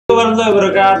Warahmatullahi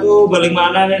wabarakatuh. Balik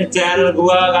mana nih channel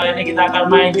gua. Kali ini kita akan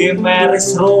main game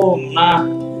Marriage Room. Nah,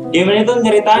 game ini tuh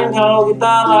nyeritain kalau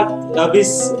kita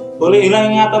habis boleh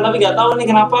hilang ingatan, tapi nggak tahu nih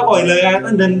kenapa kok hilang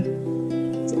ingatan, dan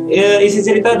isi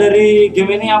cerita dari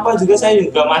game ini apa juga saya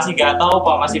juga masih nggak tahu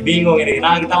Pak, masih bingung ini.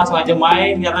 Nah, kita langsung aja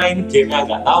main karena ini gamenya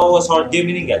nggak tahu, short game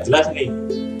ini nggak jelas nih.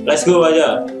 Let's go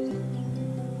aja.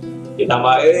 Kita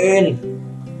main.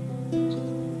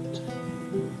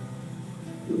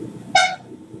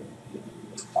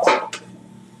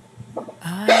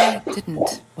 I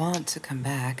didn't want to come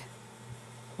back.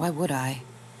 Why would I,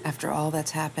 after all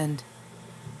that's happened,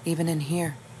 even in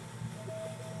here?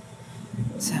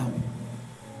 So,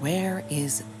 where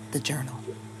is the journal?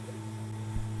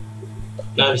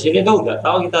 Nah, di sini tuh nggak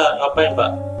tahu kita ngapain,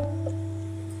 Pak.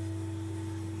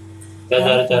 Kita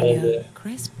cari-cari dulu.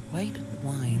 Crisp white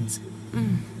wines.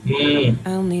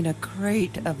 I'll need a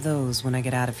crate of those when I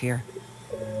get out of here.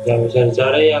 Yang bisa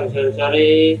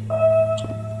dicari.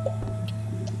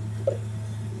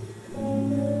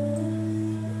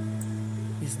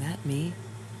 Is that me?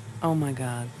 Oh my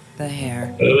god, the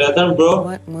hair. Kelihatan, bro.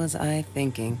 What was I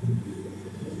thinking?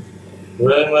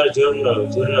 Journal.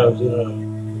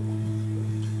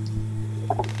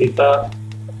 Kita.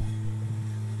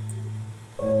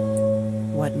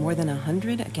 What, more than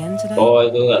 100 again today? Oh,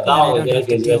 itu nggak tahu. I don't have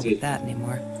to deal with that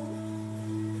anymore.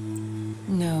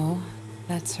 No,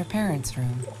 that's her parents'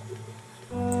 room.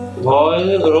 Oh,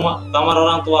 ini kamar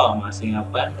orang tua. Masih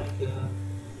ngapain?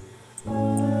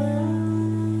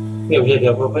 Nggak bisa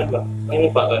diapa-apain, Pak. Ini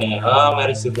Pak kayaknya.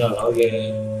 Marriage Journal. Oke.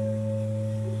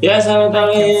 Yes, I'm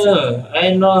telling you.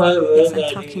 I know how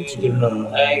to journal.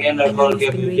 I can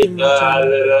forgive you.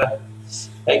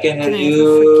 I can hear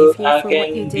you. I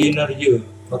can dinner you.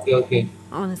 Okay.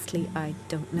 Honestly, I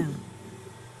don't know.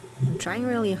 I'm trying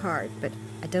really hard, but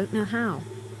I don't know how.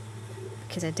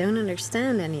 Because I don't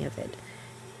understand any of it.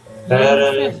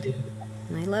 And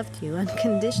I loved you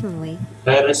unconditionally.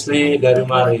 Seriously, dari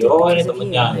Mario. Oh, ini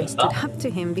temennya. I stood up to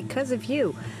him because of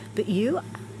you. But you,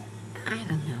 I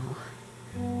don't know.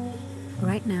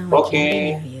 Right now, I can't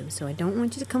be near you, so I don't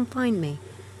want you to come find me.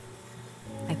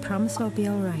 I promise I'll be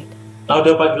alright. Nah,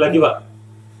 udah pagi lagi, Pak.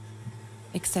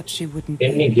 Except she wouldn't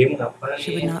Ini game ngapain?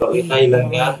 Kok kita hilang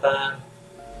ingatan?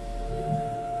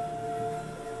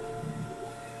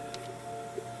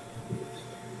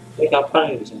 Ini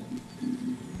kapan ya bisa?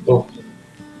 Oh,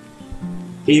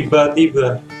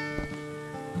 tiba-tiba.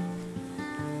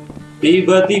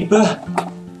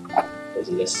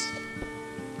 Yes.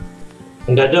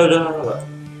 Enggak ada udah, Pak.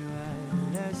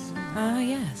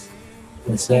 Yes.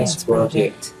 The science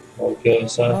project. Okay,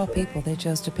 so Of all people, they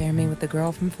chose to pair me with the girl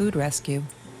from Food Rescue.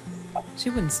 She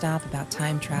wouldn't stop about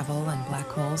time travel and black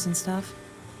holes and stuff.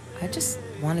 I just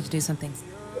wanted to do something.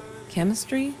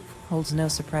 Chemistry holds no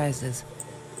surprises.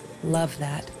 Love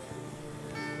that.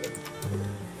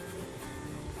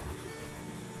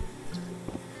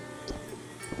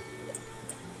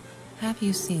 Have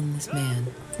you seen this man?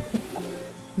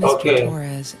 Mr.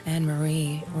 Torres and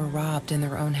Marie were robbed in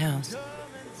their own house.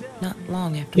 Not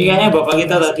long after. Ini kayaknya bapak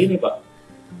kita tadi nih, Pak.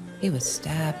 He was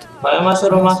stabbed. Kayak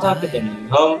masuk rumah sakit ini.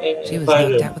 Home She was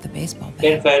knocked out with a baseball bat.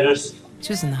 Invaders.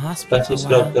 She was in the hospital Basis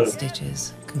for a while. dokter.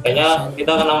 Stitches, Kayaknya concussion.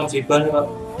 kita kena musibah nih, Pak.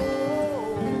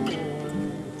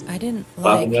 I didn't Pak,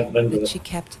 like punya keren that juga. she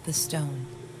kept the stone.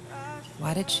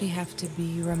 Why did she have to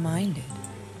be reminded?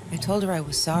 I told her I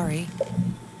was sorry,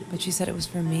 but she said it was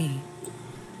for me.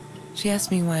 She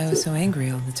asked me why I was so angry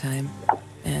all the time,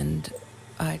 and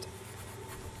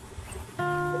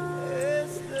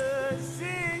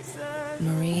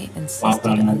Marie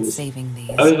insisted on saving these.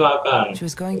 Habis makan. She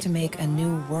was going to make a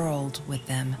new world with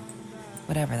them,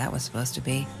 whatever that was supposed to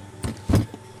be.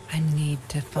 I need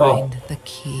to find the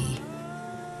key,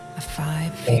 a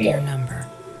 5-figure number.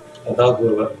 Nggak tahu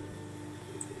gue, Pak.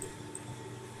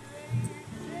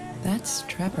 That's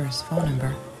Trevor's phone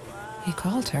number. He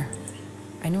called her.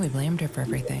 I knew he blamed her for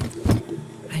everything.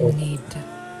 I need to...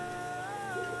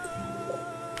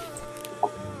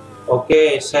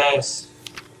 Okay, thanks.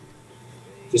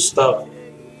 To stop.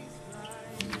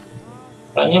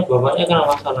 Kayaknya bapaknya kena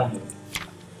masalah.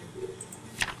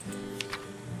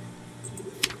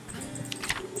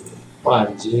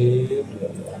 Wajib.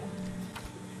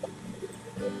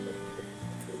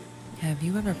 Have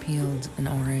you ever peeled an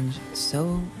orange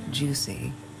so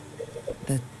juicy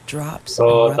the drops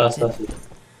Oh, tas. erupted?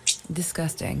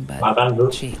 Disgusting, but Makan, bro.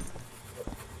 cheap.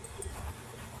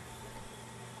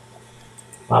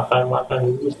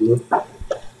 Makan dulu.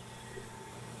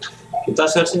 Kita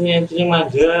searching intinya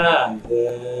aja.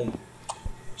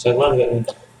 Bisa keluar nggak nih?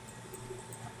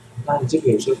 Anjir,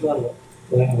 ya bisa keluar nggak?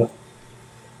 Boleh nggak?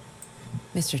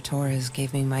 Mr. Torres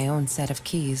gave me my own set of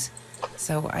keys,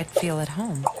 so I'd feel at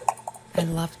home. I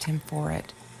loved him for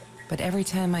it, but every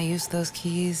time I used those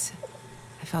keys,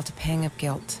 I felt a pang of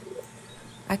guilt.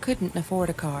 I couldn't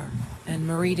afford a car, and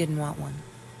Marie didn't want one,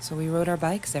 so we rode our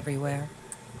bikes everywhere.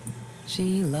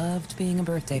 She loved being a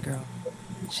birthday girl.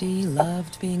 She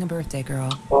loved being a birthday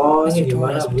girl. Oh, Mr. ini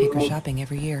Torres gimana, would take her bro? shopping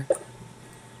every year.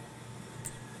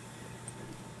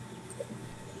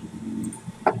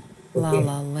 La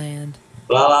La Land.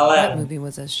 La La That Land. movie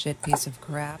was a shit piece of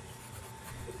crap.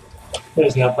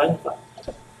 Terus ngapain, Pak?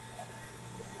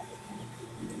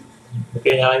 Oke,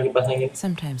 nyalain kipas angin.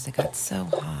 Sometimes it got so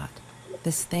hot.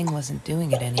 This thing wasn't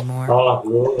doing it anymore. Tolak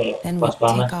dulu kalau Then pas we'd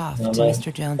panas. take off to Ngapain? Mr.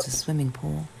 Jones's swimming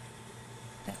pool.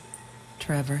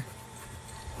 Trevor.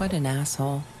 What an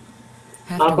asshole.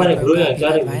 After Apa we nih, bro, broke yang up, he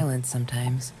cari, got bro? violent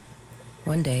sometimes.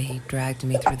 One day he dragged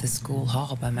me through the school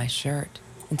hall by my shirt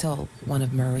until one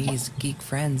of Marie's geek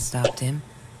friends stopped him.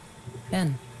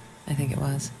 Ben, I think it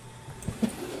was.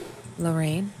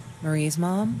 Lorraine, Marie's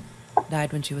mom,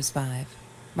 died when she was 5.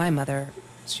 My mother,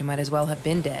 she might as well have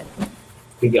been dead.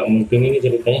 Tidak mungkin ini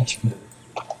ceritanya cuma.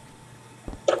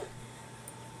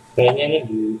 Kayaknya ini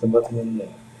di tempat temennya.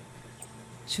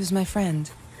 She was my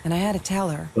friend, and I had to tell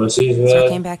her. Oh, she's So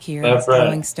I came back here, my friend.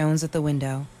 throwing stones at the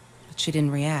window, but she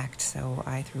didn't react, so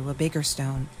I threw a bigger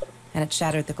stone, and it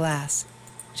shattered the glass.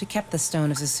 She kept the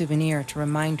stone as a souvenir to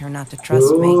remind her not to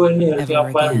trust me Bro, ini harus ever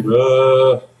ngapain, again.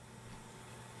 bro?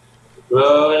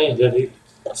 Bro, ini jadi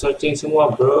searching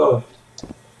semua, bro.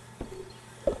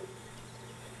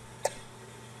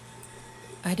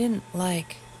 I didn't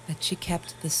like that she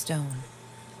kept the stone.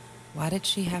 Why did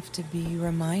she have to be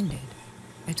reminded?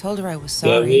 I told her I was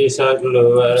Gak sorry. bisa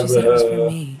keluar, She said it was for bro.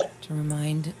 me, to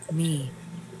remind me.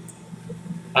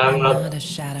 I'm I'm not. not a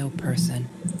shadow person.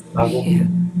 Aku. Yeah,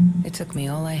 it took me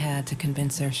all I had to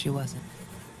convince her she wasn't.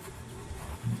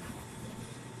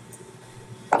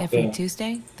 Every Okay.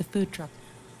 Tuesday, the food truck.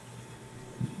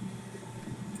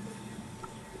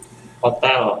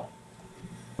 Hotel.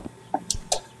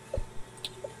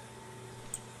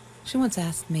 She once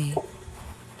asked me,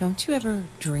 "Don't you ever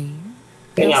dream?"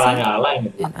 Ini Elsa?" nyala-nyala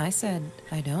ini. And I said,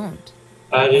 "I don't.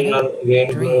 I did not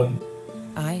game, bro. Dream.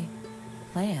 I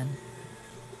plan."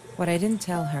 What I didn't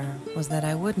tell her was that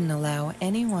I wouldn't allow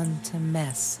anyone to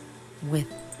mess with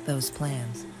those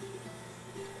plans.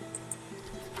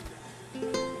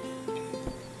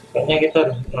 Kayaknya kita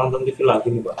harus nonton TV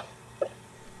lagi nih, Pak.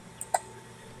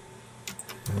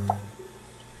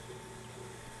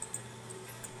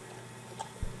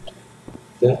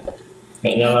 Ya,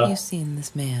 kayaknya lah. Have you seen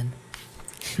this man?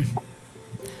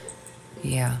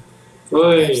 Yeah,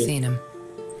 Woi, I've seen him.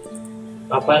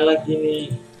 ngapain lagi nih?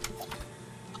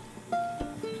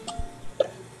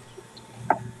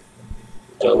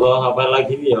 Ya Allah, ngapain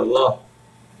lagi nih, ya Allah?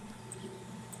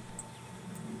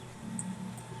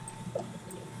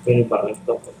 Ini Pak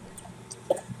laptop.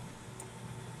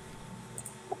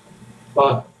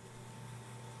 Wah,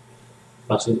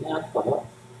 maksudnya apa, Pak?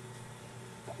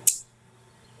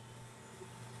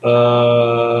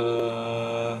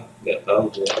 Nggak tahu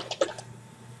gue.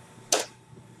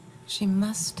 She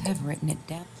must have written it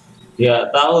down. Ya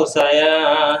tahu saya.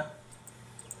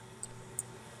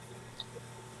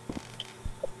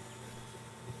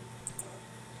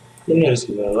 Ini harus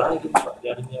gimana lagi Pak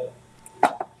jadinya?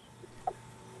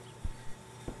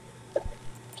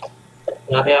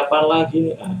 Nyari apa lagi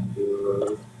nih?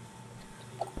 Aduh.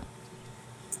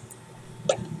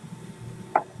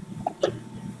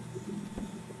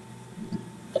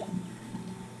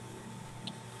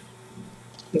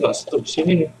 Ini nggak stop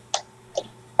sini nih.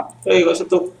 Kok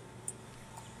stop?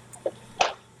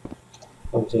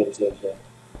 Oh, bisa.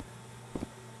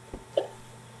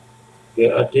 Ya,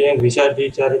 ada yang bisa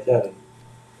dicari-cari.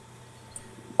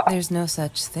 There's no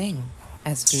such thing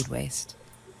as food waste.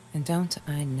 And don't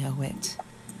I know it?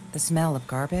 The smell of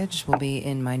garbage will be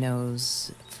in my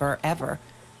nose forever,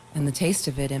 and the taste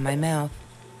of it in my mouth.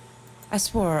 I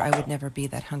swore I would never be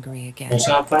that hungry again. Mau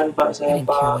ngapain Pak I saya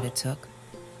didn't care what Pak? it took.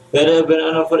 There have been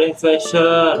enough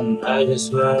infection. I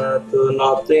just want to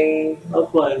nothing.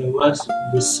 Apa ini was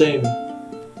the same.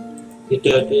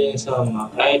 Tidak ada yang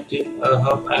sama. I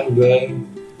hope I'm going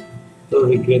to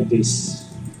regret this.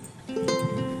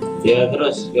 Ya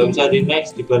terus nggak bisa di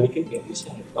next dibalikin nggak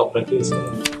bisa. Oprek bisa.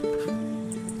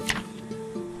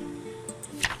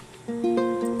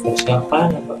 Terus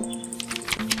ngapain ya Pak?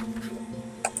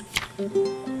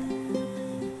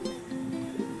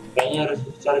 Kayaknya harus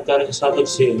cari-cari sesuatu di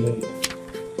sini.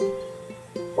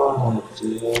 Wah,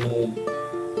 jee.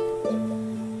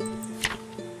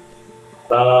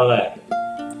 Talale.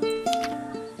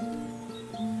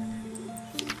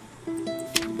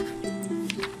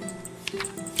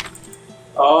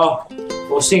 Oh,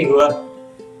 pusing gua.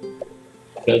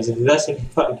 Gak jelas ini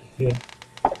Pak.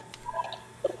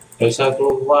 Gak bisa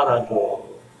keluar, aduh.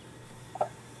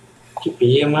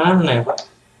 Ini mana ya Pak?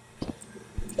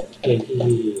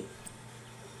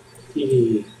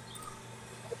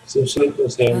 Susu itu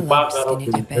I sempak loved karo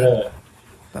skinny dipping, bunda.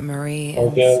 but Marie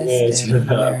Okay, insisted on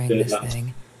wearing okay. this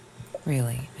thing.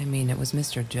 Really, I mean, it was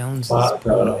Mr. Jones's Pak,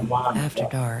 kalau pool mana, after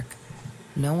Pak? dark.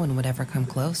 No one would ever come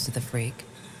close to the freak.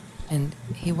 And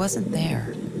he wasn't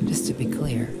there, just to be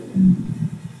clear.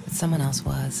 But someone else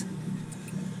was.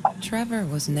 Trevor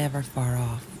was never far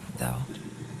off, though.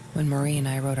 When Marie and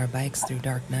I rode our bikes through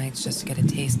dark nights just to get a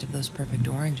taste of those perfect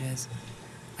oranges,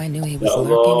 I knew he was Ya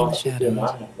lurking in Allah, the itu shadows.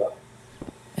 mana Pak?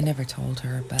 I never told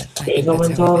her, but I Kayak think sama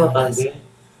that's how he mencolok found us. tadi.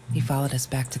 He followed us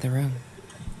back to the room.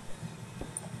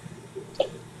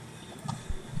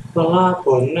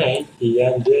 Pelakon dia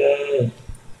deh.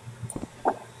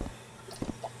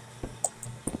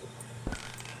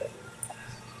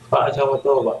 Pak, sama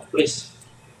tuh Pak, please.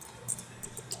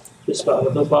 Please Pak,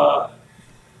 betul Pak.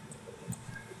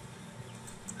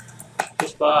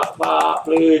 Please Pak,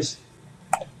 please.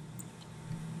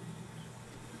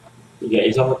 Tiga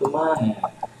sama tuh mana?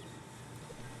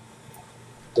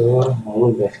 Tuh, mau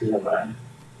guys ya Pak.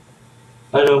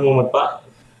 Halo Muhammad Pak.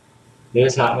 Dia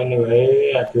sama ini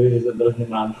wae, aduh terus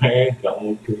namanya gak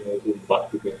mungkin sumpah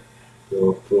juga.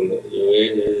 Tuh, boleh.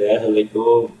 Ya,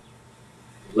 Assalamualaikum.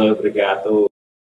 Warahmatullahi wabarakatuh.